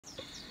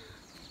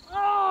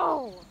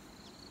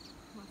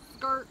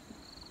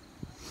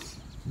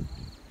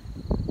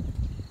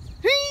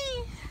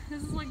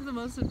the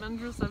most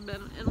adventurous I've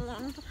been in a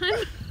long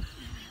time.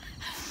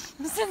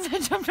 Since I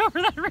jumped over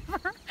that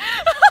river.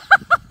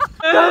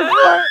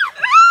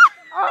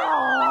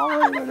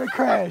 Oh, I'm gonna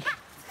crash.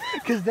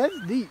 Cause that's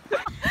deep.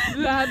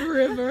 That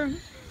river.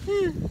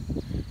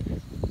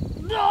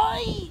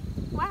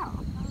 Wow.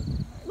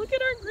 Look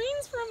at our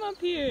greens from up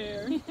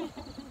here.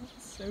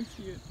 So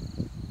cute.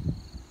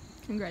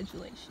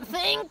 Congratulations.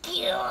 Thank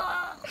you.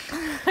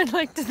 I'd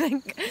like to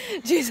thank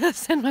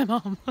Jesus and my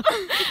mom.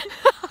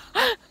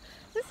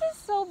 This is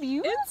so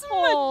beautiful. It's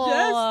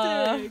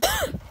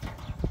majestic.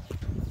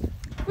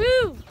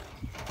 Woo!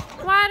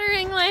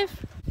 Watering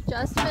life.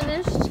 Just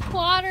finished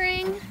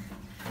watering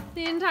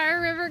the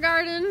entire river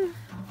garden.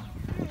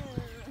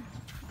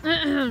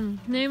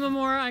 Name a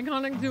more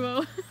iconic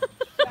duo.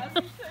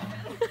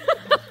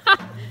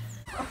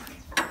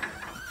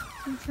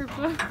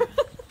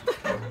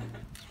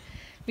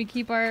 We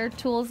keep our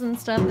tools and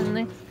stuff in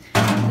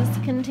this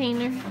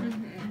container.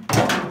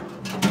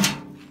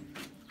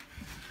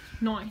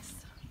 Nice.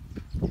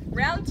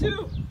 Round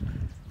 2.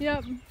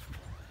 Yep.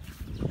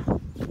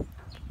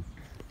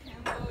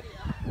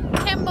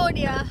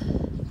 Cambodia.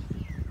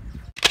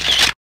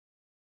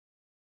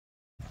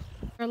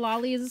 Our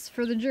lollies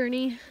for the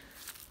journey.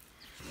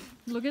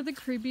 Look at the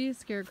creepy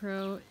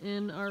scarecrow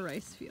in our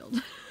rice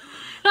field.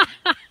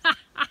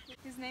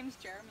 His name's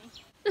Jeremy.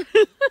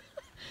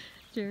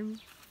 Jeremy.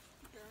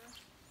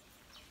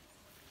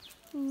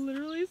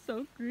 Literally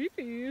so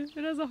creepy. It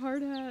has a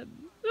hard hat.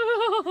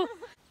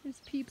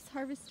 There's Peeps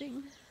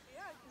harvesting.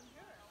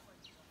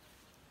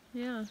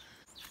 Yeah.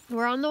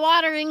 We're on the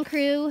watering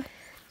crew.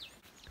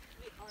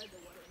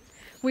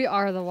 We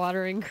are the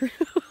watering crew.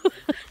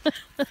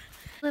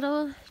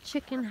 Little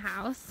chicken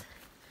house.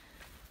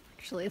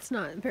 Actually, it's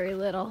not very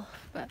little,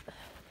 but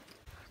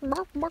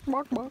Bark, bark,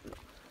 bark, bark.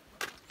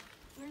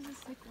 where's the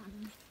sick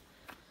one?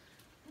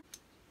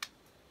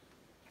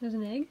 There's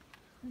an egg?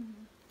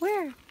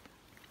 Where?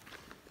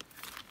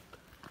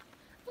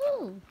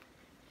 Oh,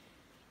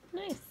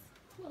 nice.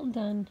 Well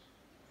done.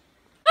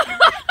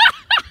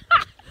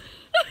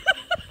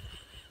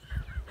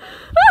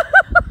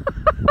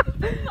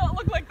 Does not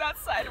look like that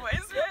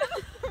sideways, man.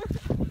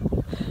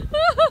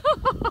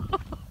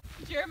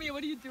 Jeremy,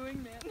 what are you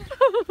doing, man? I'm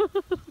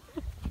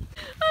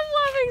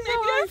laughing so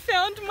Maybe I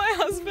found my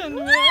husband,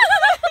 man.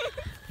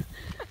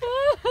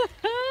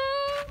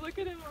 Look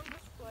at him on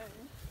display.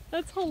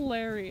 That's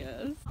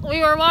hilarious.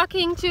 We were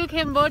walking to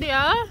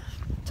Cambodia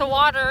to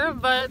water,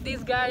 but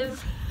these guys,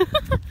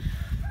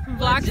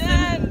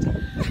 Legend.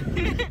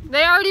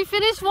 they already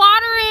finished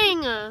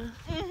watering.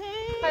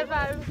 High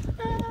five.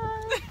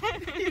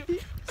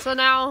 So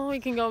now we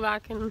can go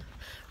back and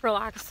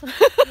relax.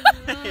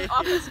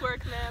 Office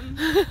work, man.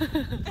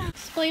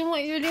 Explain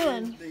what you're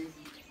doing.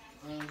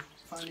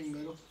 Finding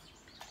metal.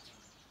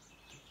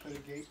 Put a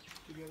gate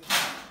together.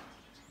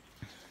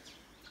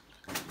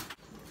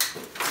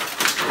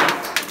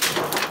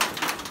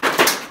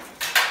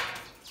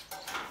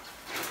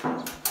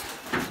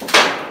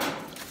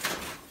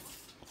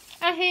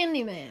 A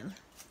handyman.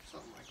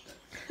 Something like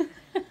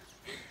that.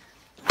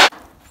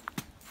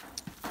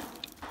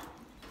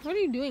 What are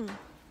you doing?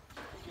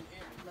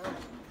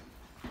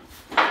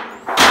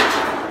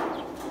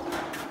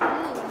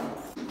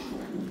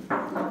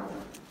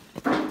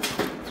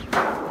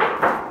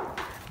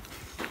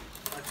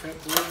 I cut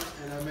wood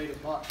and I made a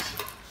box.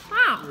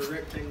 Wow. Or a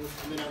rectangle,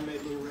 and then I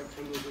made little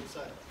rectangles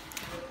inside.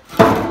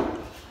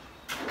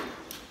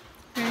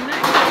 Very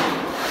nice.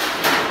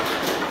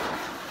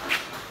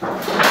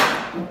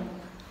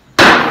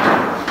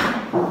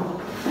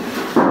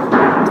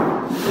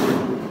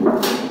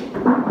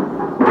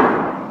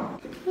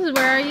 This is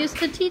where I used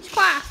to teach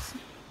class.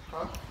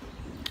 Huh?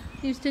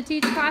 Used to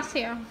teach class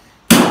here.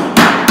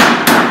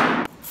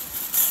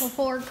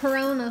 Before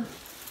Corona.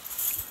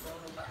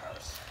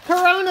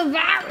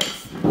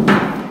 Coronavirus.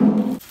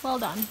 Well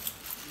done.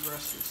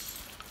 Rusties.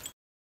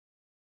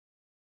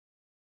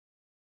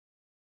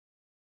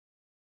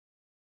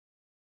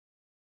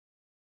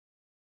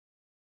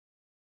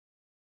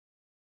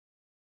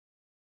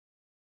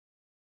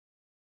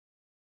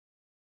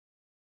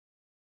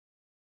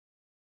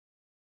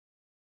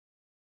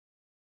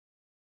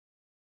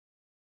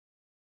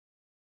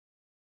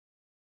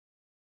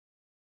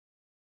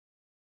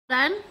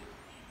 Done?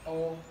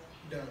 All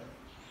done.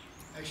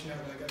 Actually, no,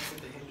 I got to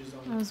put the hinges I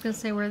on. was gonna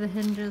say where the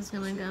hinge is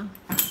gonna go.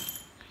 I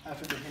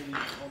put the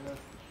hinges on the.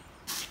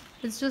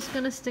 It's just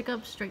gonna stick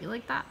up straight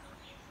like that?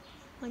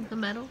 Like the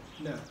metal?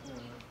 No.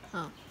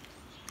 Oh.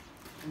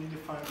 We need to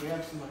find. We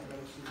have some like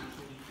metal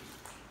scissors.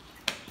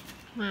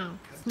 Wow.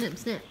 Snip,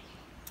 snip.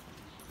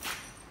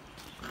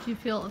 Do you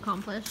feel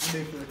accomplished?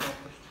 Safely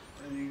accomplished,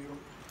 as usual.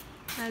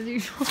 As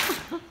usual.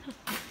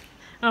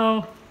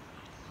 Oh.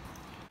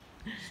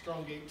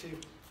 Strong gate too.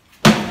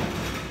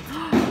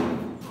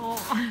 Oh.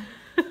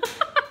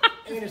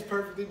 And it's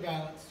perfectly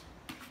balanced.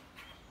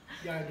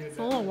 You gotta do it. It's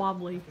a little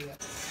wobbly. Yeah.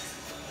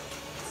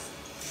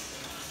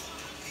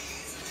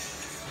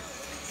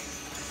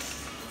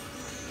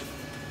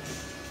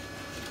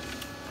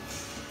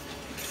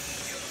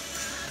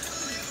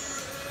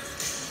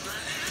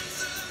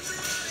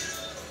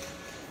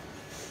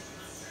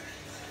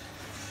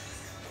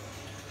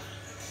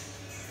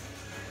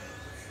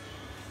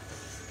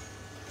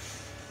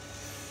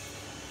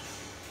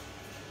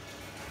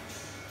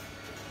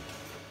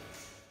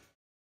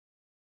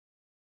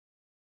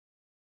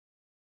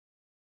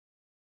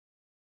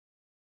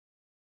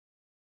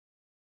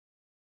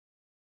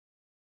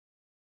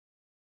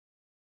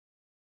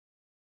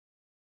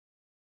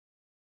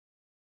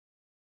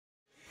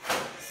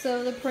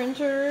 So the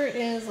printer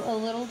is a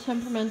little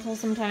temperamental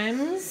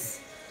sometimes,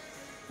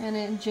 and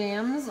it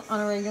jams on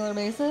a regular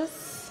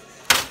basis.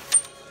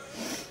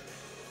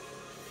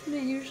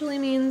 It usually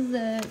means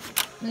that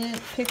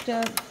it picked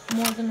up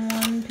more than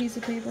one piece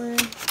of paper,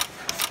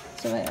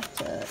 so I have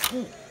to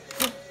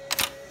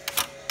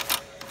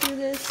do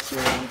this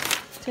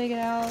to take it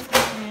out,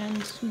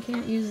 and we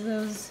can't use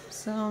those,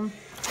 so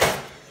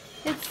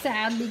it's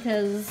sad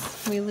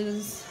because we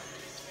lose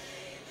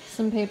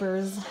some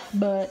papers,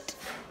 but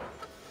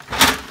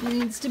it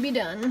needs to be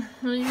done.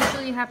 It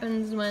usually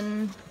happens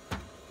when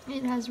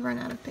it has run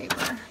out of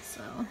paper,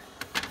 so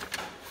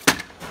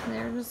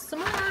there's some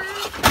more.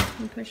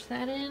 You push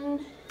that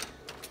in,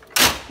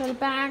 put it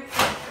back,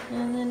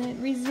 and then it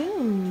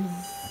resumes.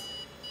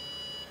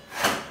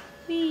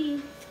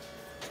 Whee!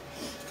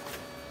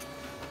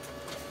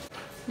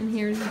 And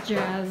here's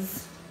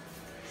Jazz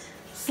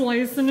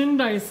slicing and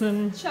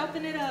dicing.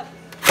 Chopping it up.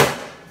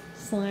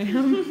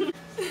 Slam.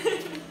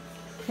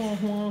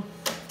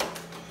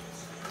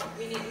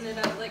 We neaten it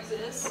up like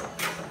this.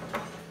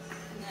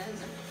 And then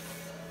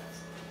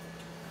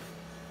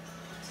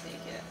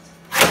take it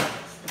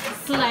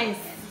Slice.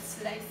 and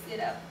slice it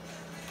up.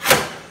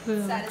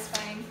 Boom.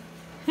 Satisfying.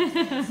 Really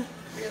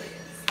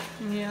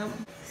is. Yeah.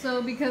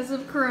 So because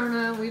of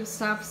Corona, we've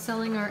stopped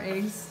selling our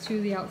eggs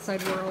to the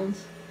outside world.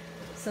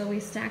 So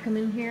we stack them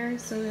in here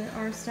so that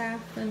our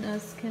staff and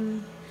us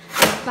can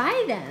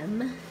buy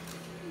them.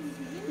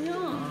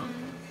 Yeah.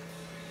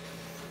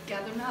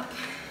 Gather them up.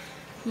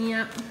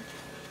 Yep.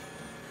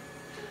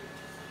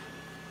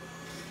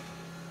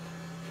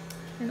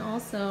 And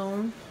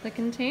also, the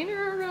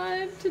container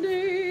arrived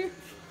today.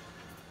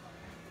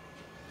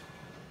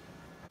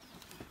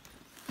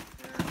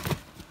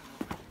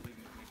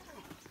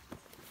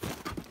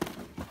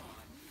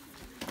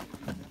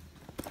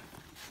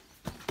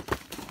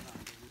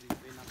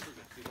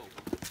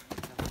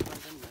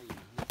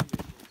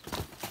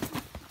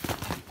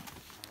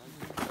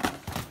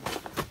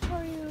 How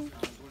are you?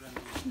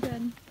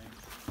 Good.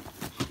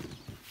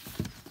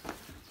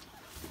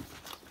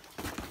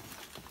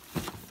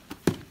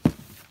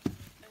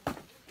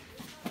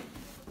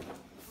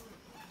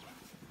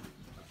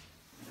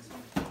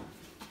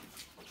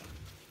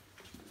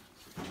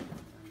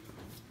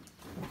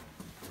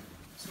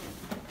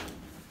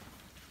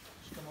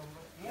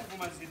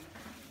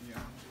 Yeah,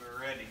 we're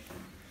ready.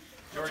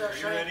 George, are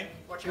you ready?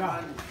 Watch your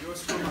hand. You're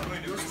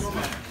going to miss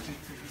that.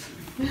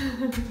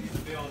 These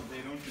bills,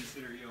 they don't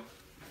consider you.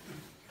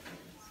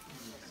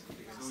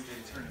 So we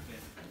can turn it in.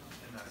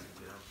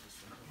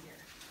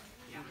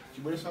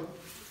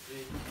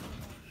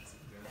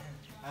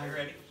 Are you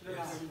ready?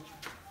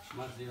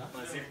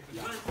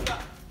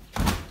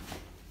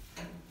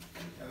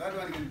 That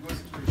one can go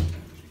straight.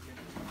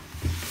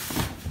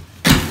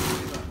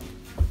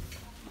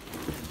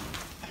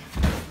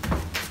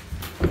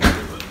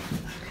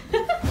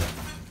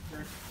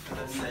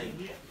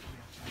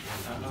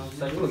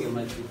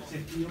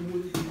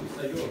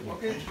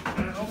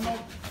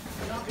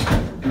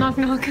 Knock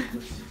knock.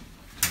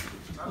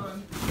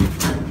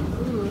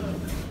 Ooh.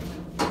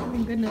 Oh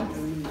my goodness.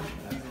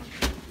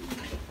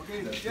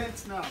 Okay,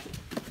 gents now.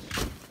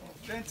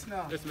 Gents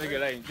now. Just make a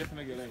line, just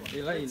make a line.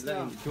 Line,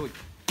 George.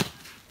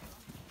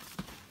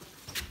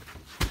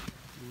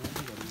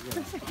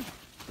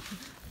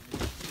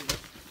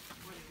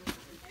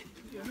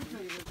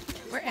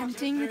 We're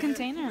emptying the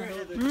container.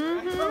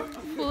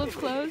 Mm-hmm. Full of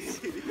clothes.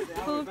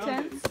 Full of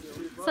tents.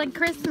 It's like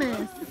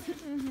Christmas.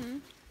 Mm-hmm.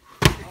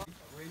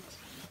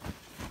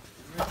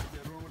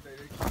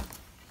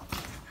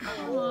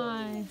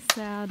 Why?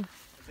 Sad.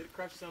 Did it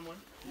crush someone?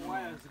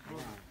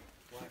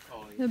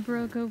 It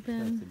broke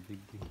open.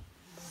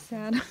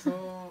 Sad.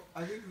 So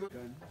I think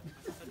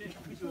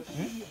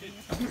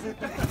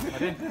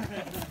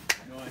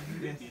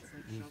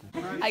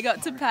I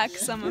got to pack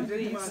some of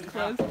these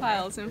clothes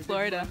piles in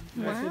Florida.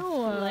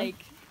 Wow.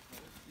 Like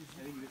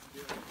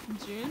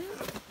June?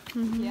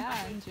 Mhm.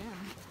 Yeah, in June.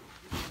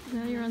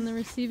 Now you're on the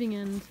receiving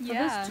end. Are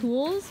Yeah. those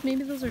tools?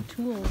 Maybe those are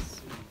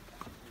tools.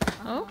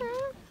 Okay.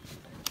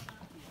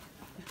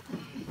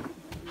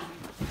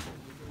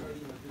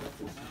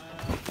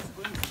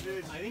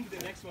 I think the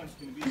next one's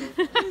going to be those.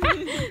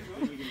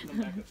 We can come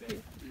back up there.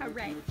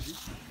 Hooray.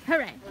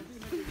 Hooray.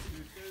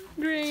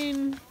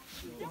 Green.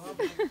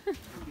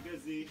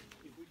 Because the,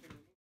 if we can...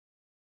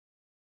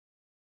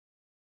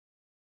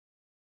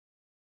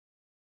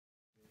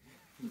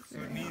 So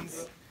it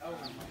means...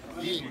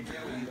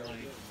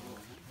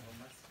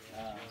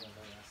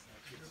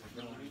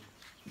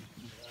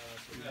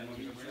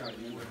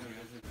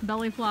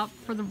 Belly flop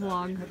for the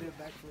vlog.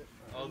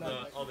 All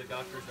the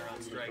doctors are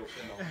on strike,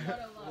 so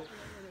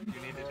if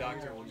you need a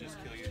doctor, we'll just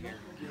kill you here.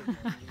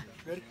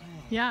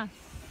 Yeah.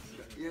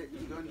 yeah,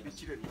 you don't be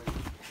cheated.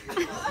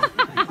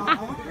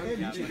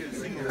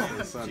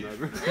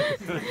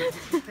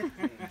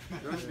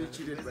 Don't be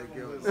cheated by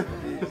girls.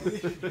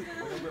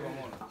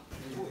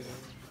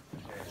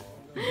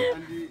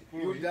 And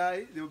you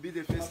die, they will be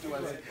the first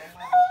ones.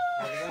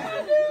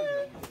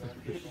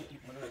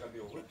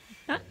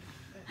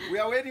 We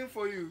are waiting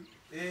for you.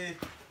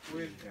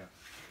 We're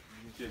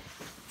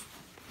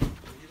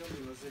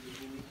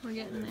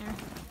getting there.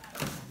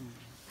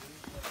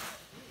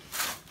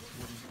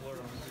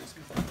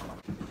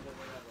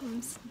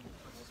 I'm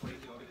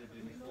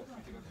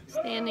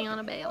standing on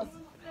a bale.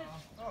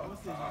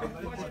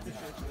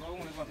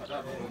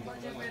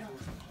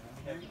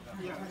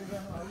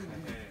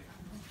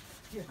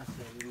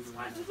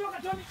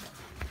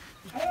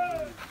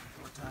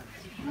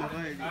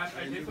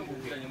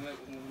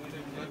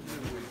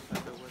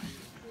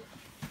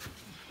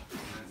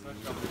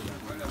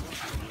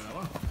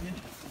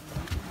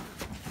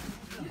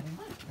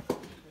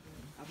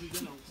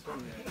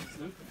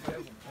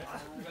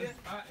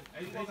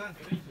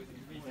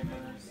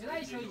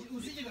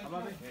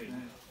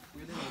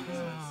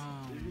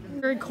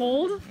 Very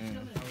cold?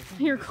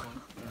 You're cold.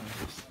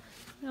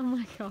 Oh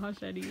my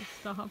gosh, Eddie,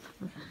 stop.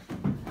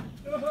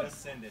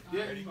 Just send it.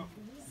 Ready?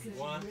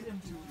 1, 2,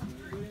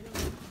 3.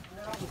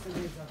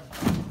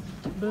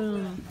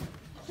 Boom.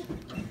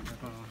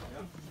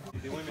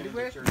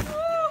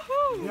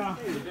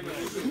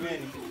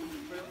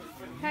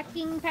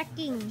 Packing,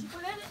 packing. Is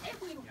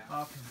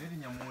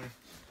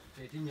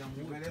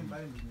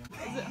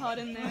it hot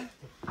in there?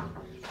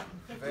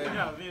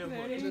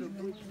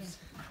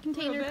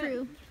 Container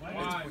crew.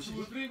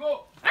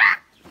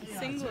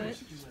 Singlet.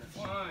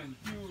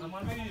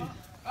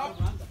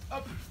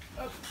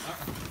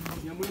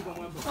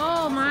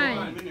 Oh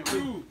my.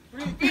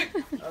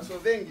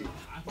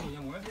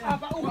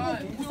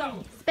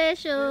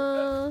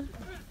 Special.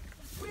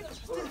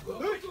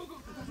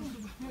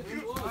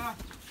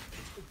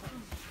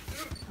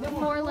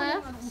 More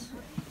left.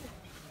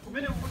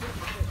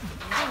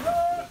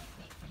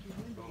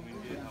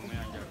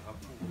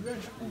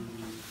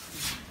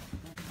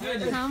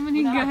 How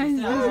many guys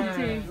does it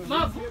take? Is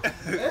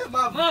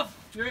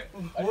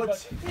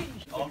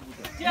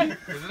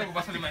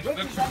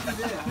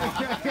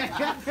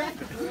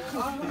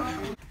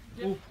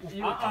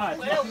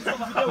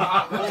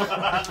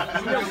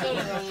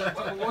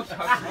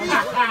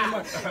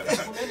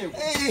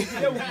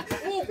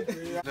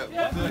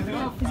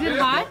it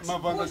hot?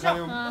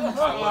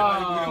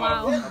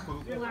 Wow.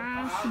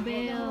 Last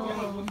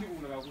bill.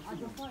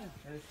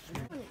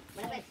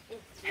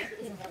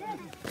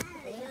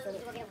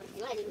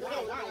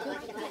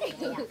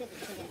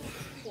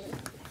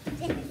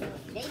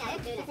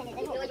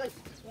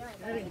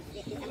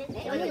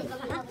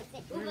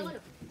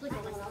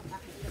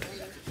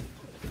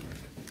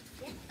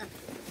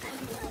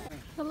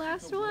 The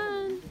last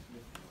one.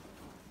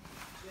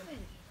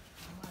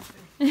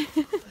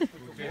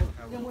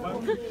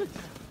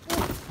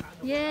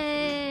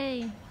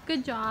 Yay!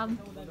 Good job.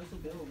 Good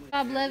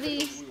job,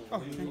 Levy. Oh,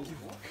 thank you.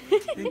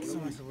 Thank you so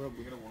much.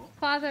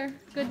 Father,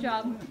 good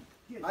job.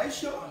 Are you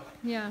sure?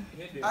 Yeah.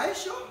 Are you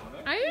sure?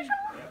 Are you sure?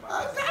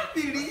 I can't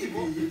believe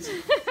it.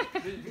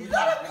 Is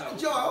that a good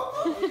job?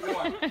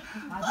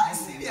 I'm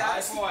serious.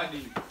 Are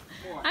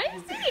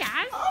you serious?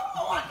 I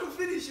want to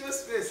finish your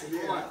space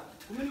here.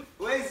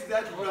 Where is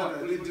that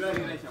brother? The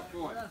driver.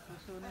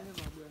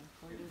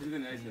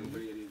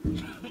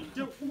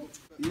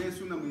 Yes,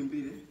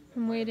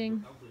 I'm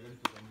waiting.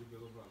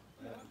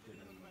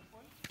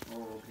 Oh,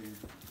 okay.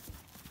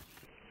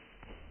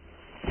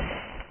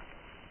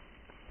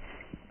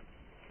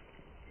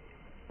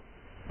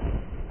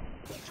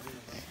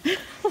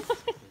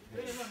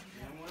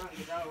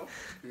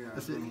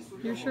 That's it.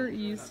 Your shirt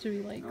used to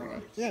be light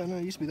gray. Yeah, no,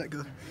 it used to be that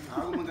good.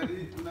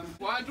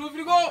 1, 2,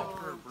 3, go!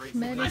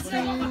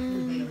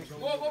 Medicine.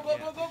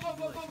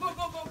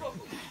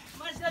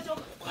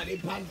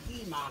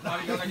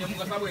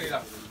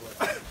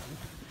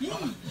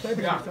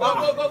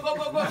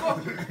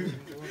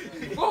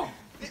 Go!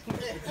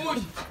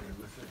 Push!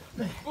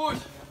 Push!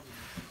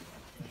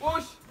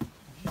 Push!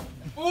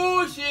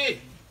 Push it!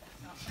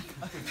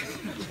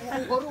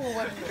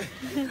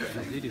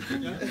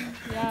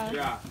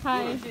 Yeah.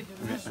 Hi.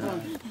 This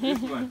one. Do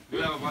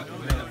you have a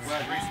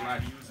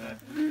wristwatch?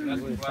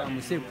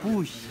 I'm say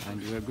push, and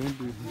we're going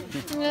to.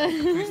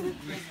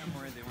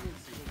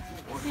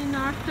 He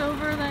knocked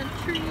over that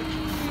tree.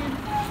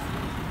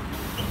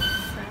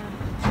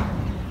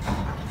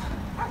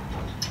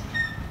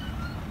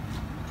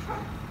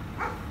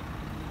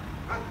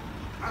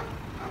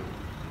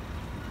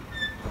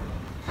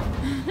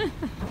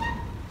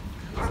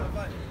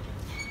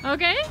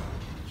 Okay?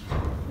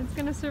 It's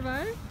gonna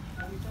survive?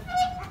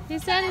 He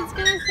said it's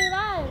gonna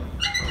survive.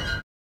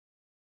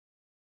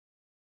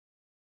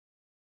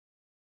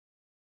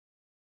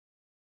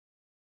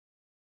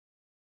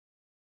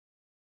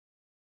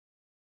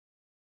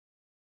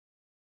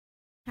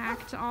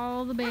 Packed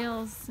all the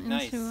bales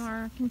into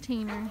our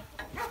container.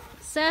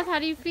 Seth, how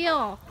do you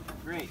feel?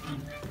 Great.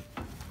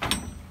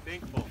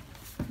 Thankful.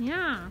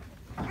 Yeah.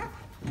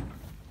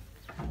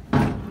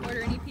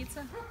 Order any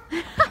pizza?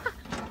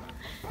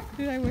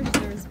 Dude, I wish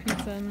there was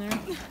pizza in there.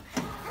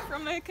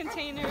 From a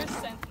container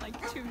sent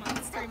like 2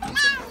 months, 3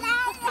 months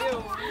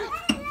ago.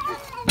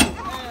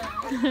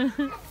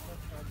 Ew.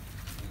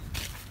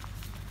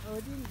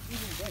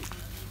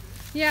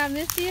 Yeah,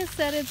 Misty has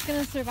said it's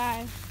gonna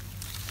survive.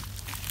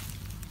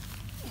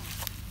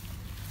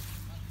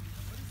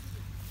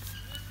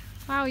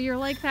 Wow, you're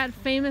like that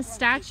famous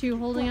statue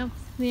holding up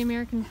the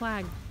American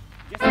flag.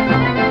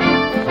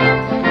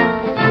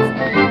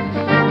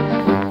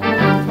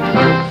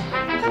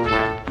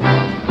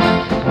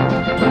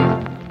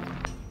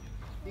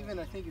 Even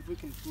I think if we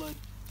can flood,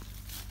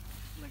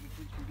 like if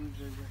we can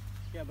do the,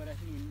 yeah, but I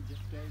think we need to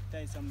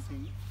tie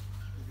something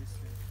to this.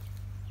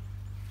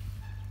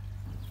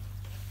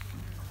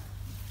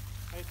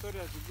 I thought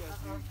as the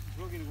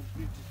broken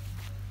completely.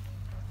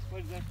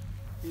 What is that?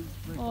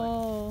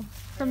 Oh,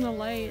 from the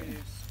light.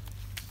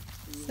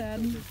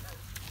 Sad.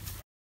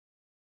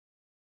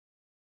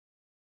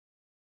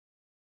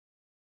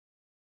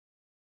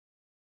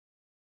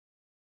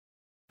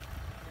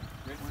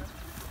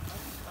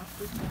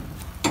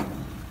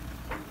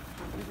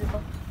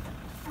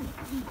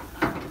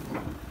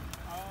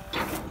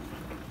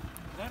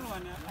 That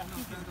one, I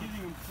think is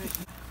giving him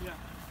pressure. Yeah.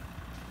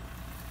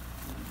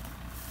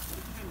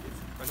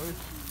 But always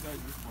try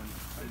this one.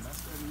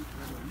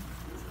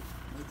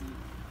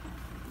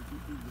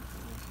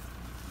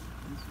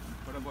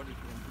 What about if you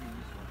can bring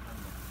this one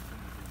under?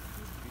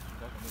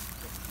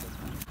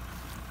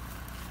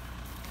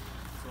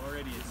 So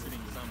already it's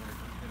sitting somewhere.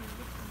 You can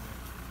lift from there.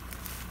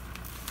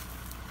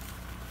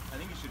 I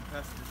think you should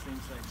pass the same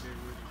side there.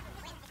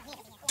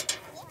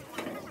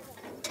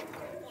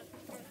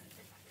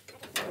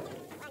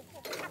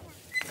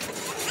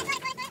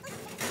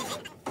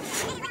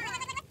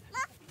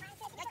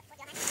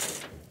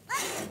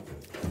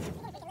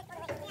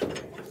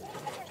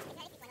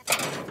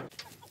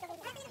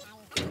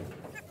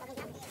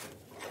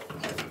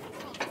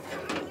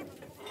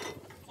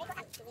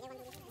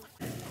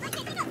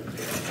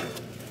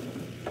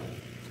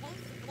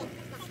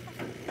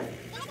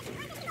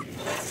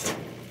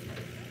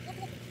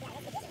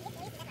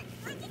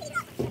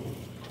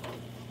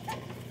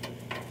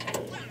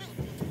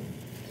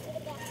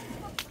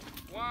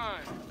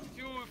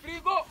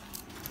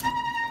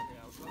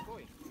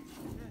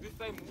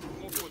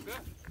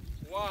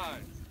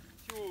 One,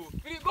 two,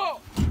 three, go!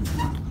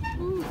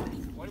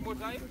 One more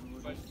time.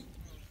 But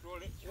roll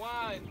it.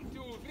 1,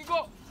 2, 3,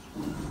 go!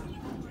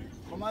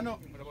 Komano,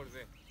 What about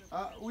there?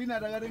 we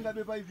not getting a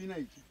pipe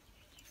in.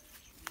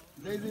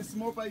 There is a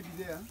small pipe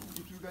there.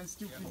 If you can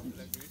still fit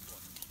it,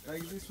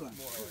 like this one.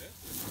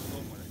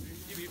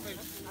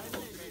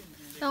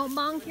 Don't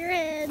bonk your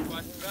head.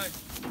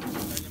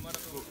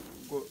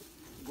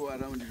 Go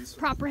around this one.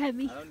 Proper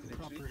heavy.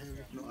 Proper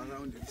heavy. No,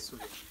 around this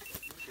one.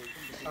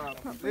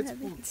 Proper Let's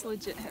heavy. put It's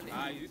legit heavy.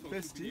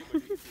 first.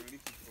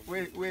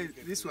 Where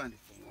this one?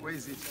 Where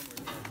is it?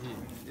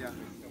 Yeah.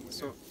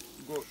 So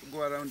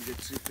go around the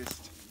tree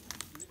first.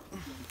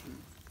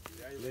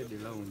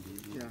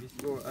 Yeah.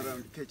 Go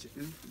around, catch it.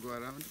 Go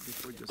around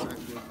before Josiah goes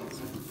this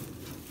way.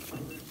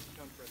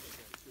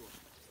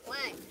 1,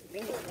 2,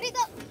 3,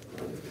 go!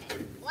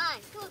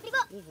 1, 2, 3, go!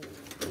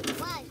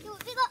 1, 2,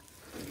 3, go!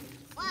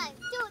 1,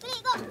 2,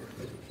 3, go!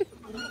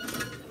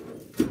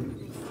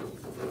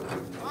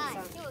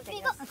 1, 2,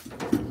 3, go!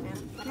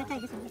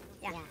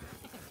 Yeah.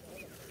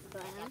 Go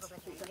around.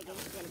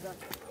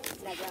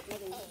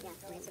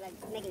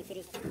 Making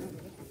three.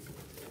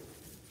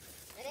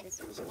 Ready?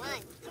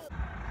 1, 2.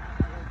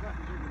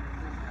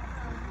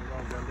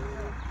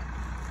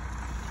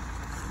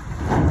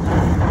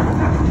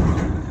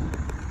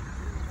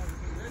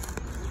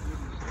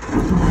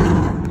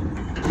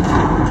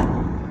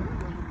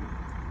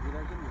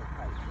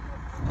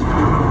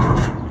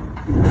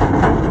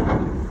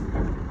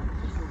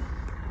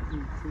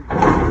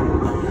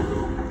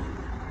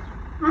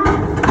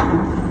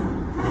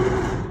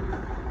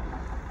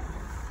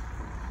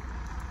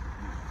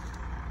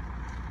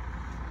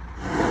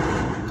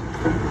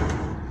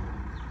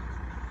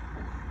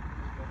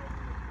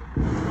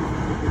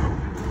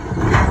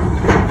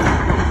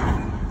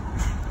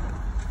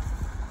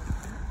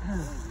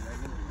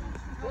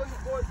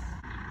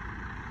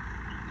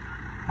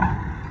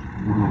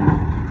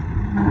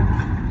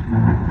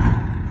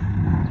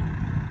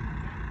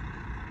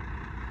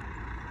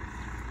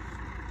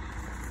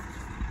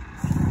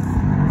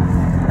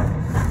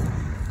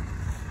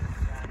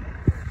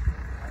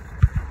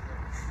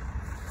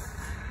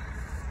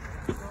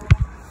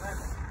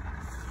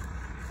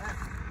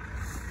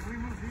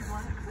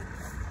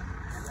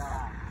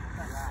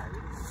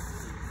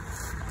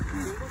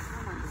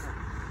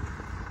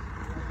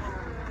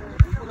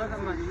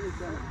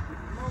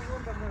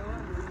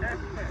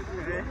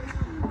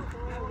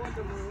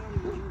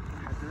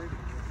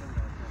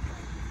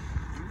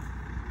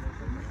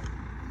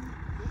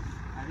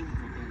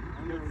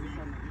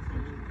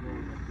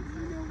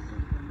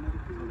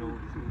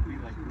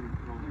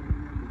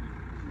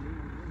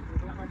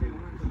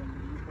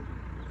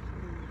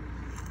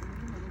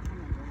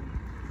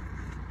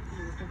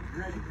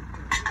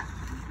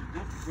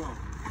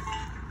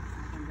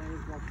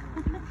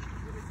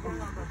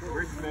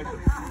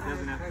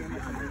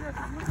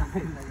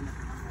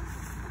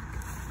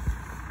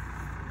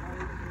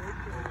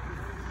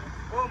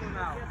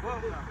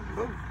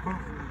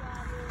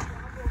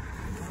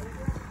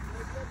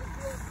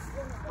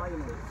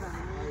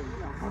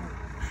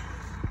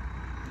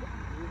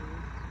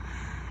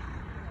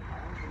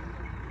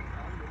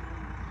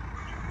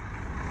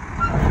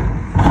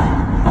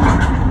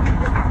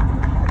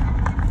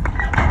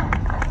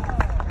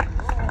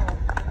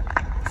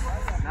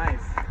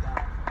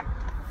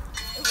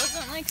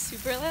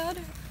 super loud,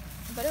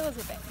 but it was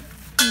a bang.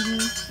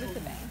 With a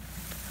bang.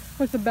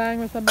 With a bang,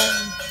 with a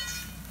bang.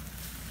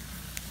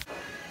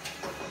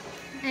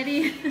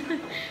 Eddie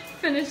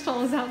finished all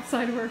his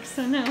outside work,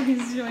 so now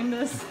he's joined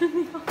us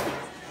in the office.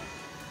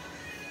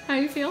 How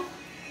you feel?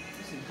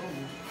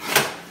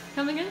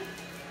 Come again?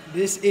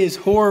 This is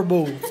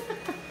horrible.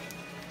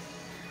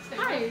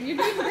 Hi, you're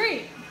doing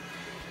great.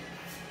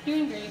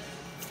 Doing great.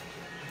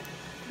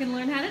 You can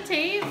learn how to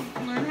tape,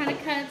 learn how to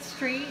cut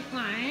straight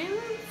lines.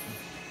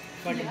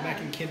 Like I'm back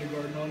in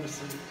kindergarten,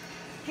 honestly.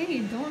 Hey,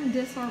 don't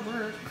diss our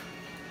work.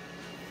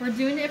 We're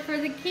doing it for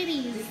the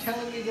kiddies. You're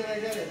telling me that I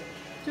got it.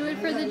 Do it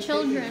for the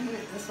children.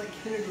 That's like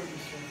kindergarten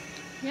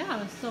stuff.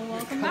 Yeah, so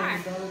welcome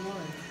back.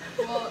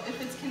 Well,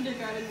 if it's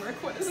kindergarten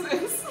work, what is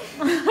this?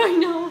 I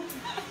know.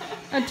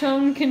 A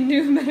tone can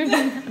do better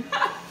than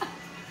that.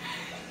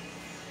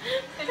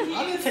 I'm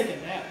gonna take a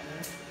nap,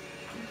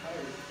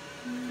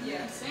 man.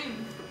 Yeah,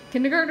 same.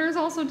 Kindergartners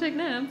also take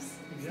naps.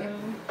 Exactly.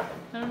 So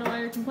I don't know why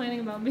you're complaining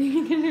about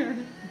being a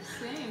kindergarten.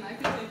 Same, I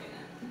could take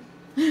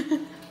a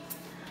nap.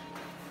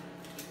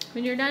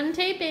 When you're done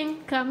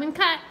taping, come and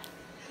cut.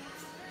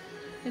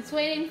 It's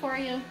waiting for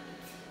you.